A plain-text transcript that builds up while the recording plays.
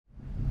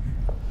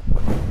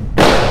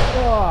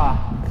Oh,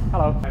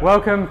 hello.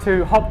 Welcome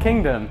to Hop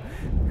Kingdom.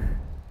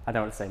 I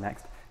don't know what to say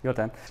next. Your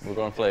turn. We're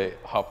going to play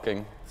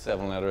H.O.P.K.I.N.G,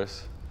 7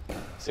 letters.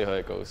 See how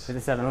it goes. Is it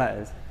 7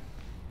 letters?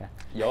 Yeah.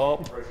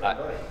 Yup.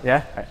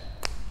 Yeah? Right.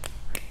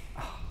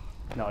 Oh,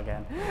 not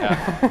again.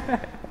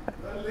 Yeah.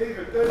 Don't leave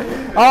it, don't leave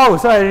it. Oh,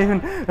 sorry, I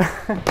didn't even.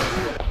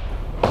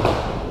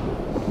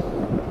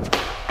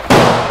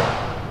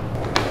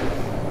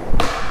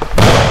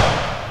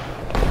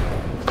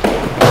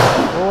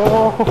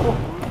 Oh.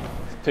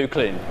 Too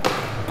clean.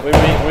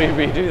 We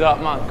redo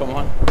that, man. Come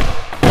on.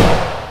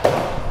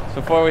 So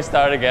before we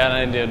start again,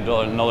 I need to do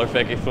another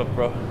fakie flip,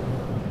 bro.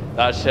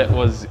 That shit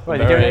was Wait,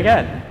 you doing it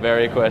again?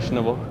 Very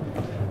questionable.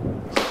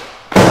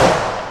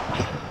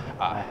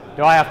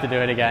 Do I have to do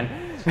it again?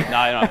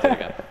 No, you don't have to do it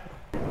again.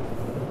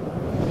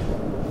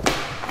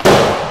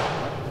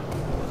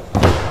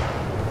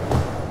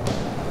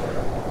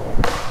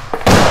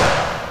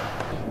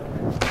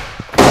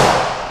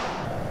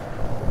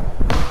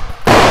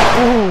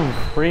 Ooh,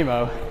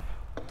 primo.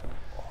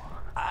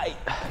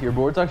 Your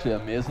board's actually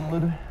amazing,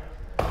 Liddy.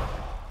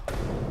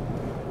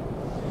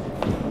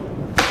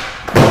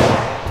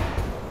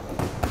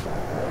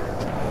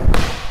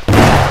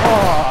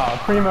 Oh,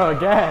 primo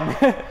again.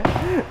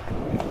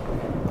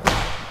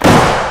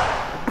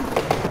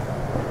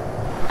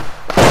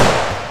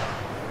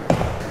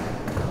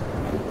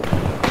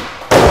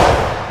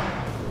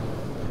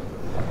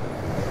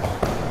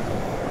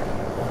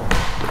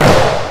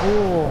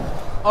 Ooh.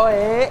 Oh,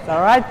 yeah. Is that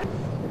all right?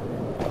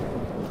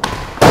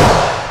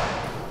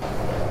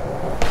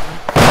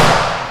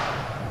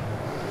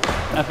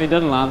 If he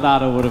didn't land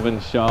that, I would have been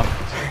shocked.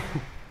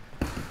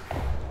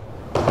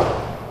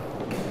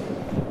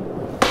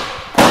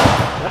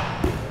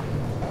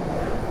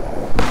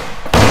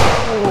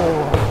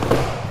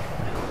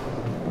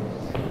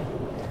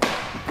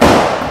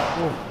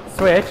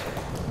 Switch.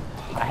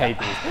 I hate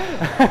these.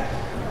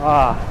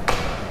 Ah.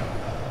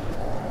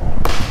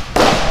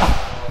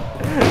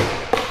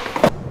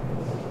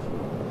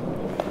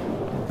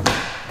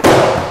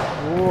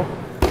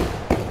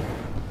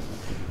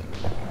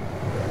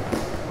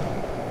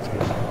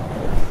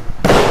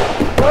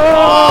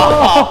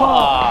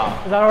 Oh.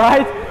 Is that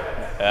right?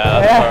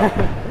 Yeah,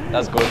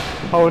 that's good.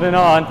 Holding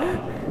on.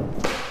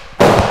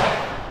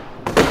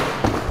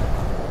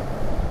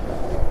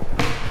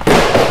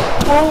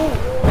 Oh.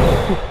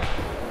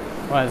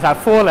 Well, is that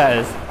 4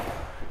 letters?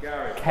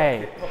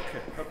 K.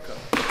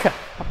 K.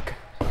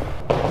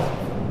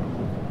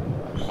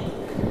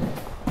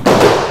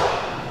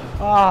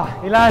 Ah,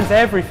 he lands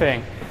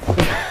everything.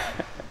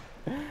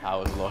 I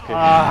was lucky.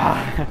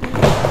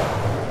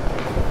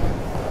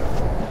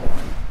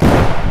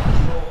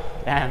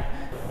 Damn.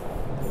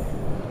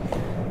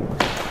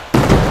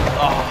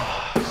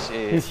 Oh,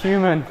 shit. He's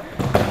human.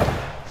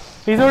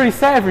 He's already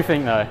set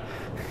everything though.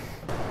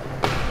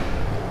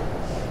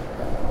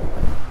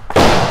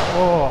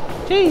 Oh,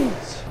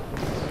 jeez.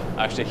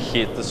 I actually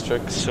hate this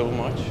trick so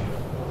much.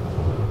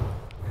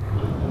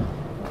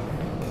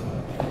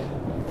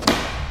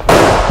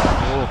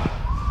 Oh,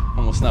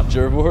 almost snapped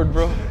your board,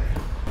 bro.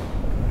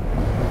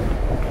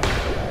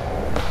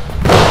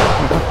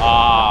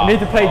 I need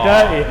to play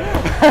dirty.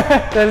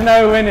 There's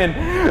no winning.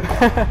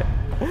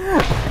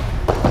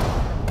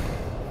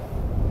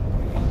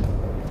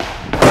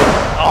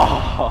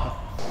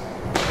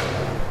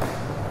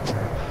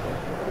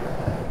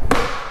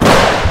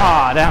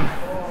 Ah, damn.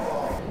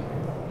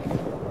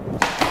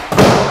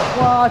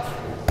 What?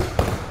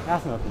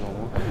 That's not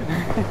normal.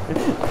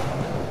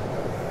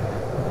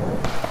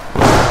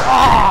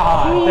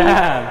 Ah,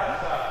 damn.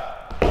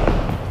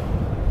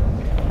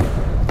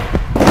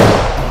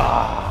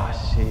 Ah,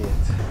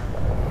 shit.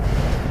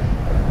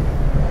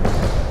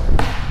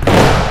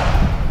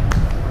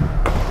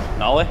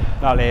 Nolly?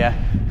 Nolly, yeah.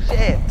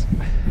 Shit.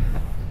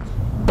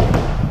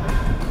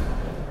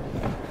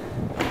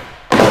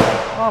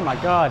 Oh my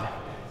god.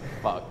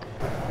 Fuck.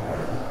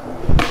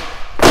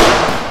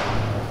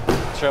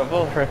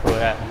 Triple? Triple,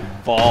 yeah.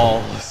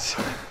 Balls.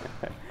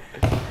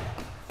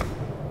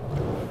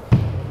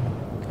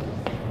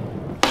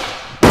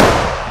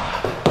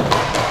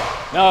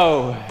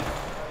 No.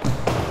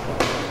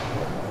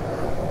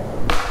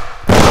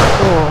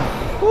 Oh.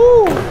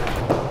 Woo.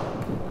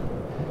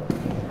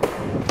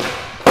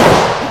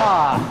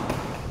 Ah.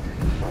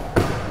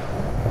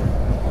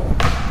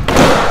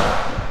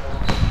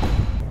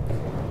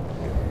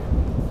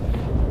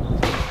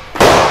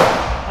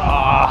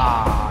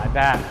 Ah,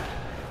 damn.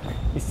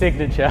 His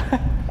signature.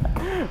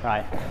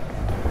 Right.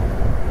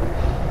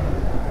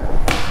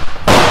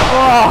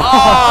 Oh,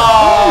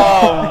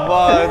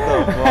 what the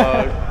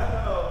fuck?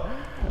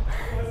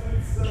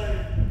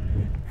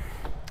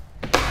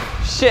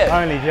 Shit.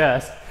 Only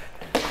just.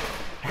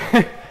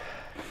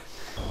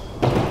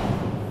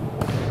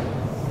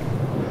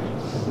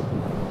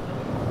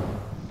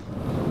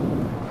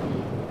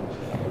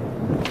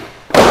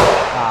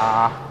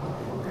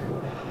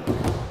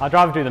 I'd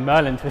rather do the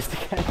Merlin twist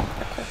again.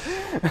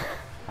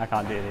 I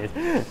can't do these.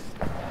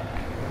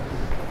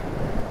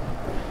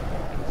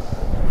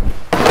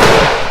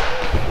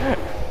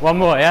 One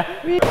more, yeah?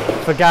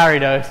 For Gary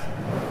dose.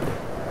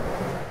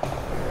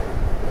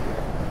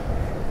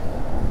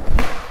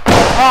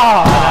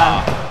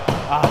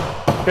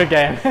 Ah! Good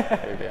game.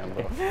 Good game,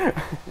 bro.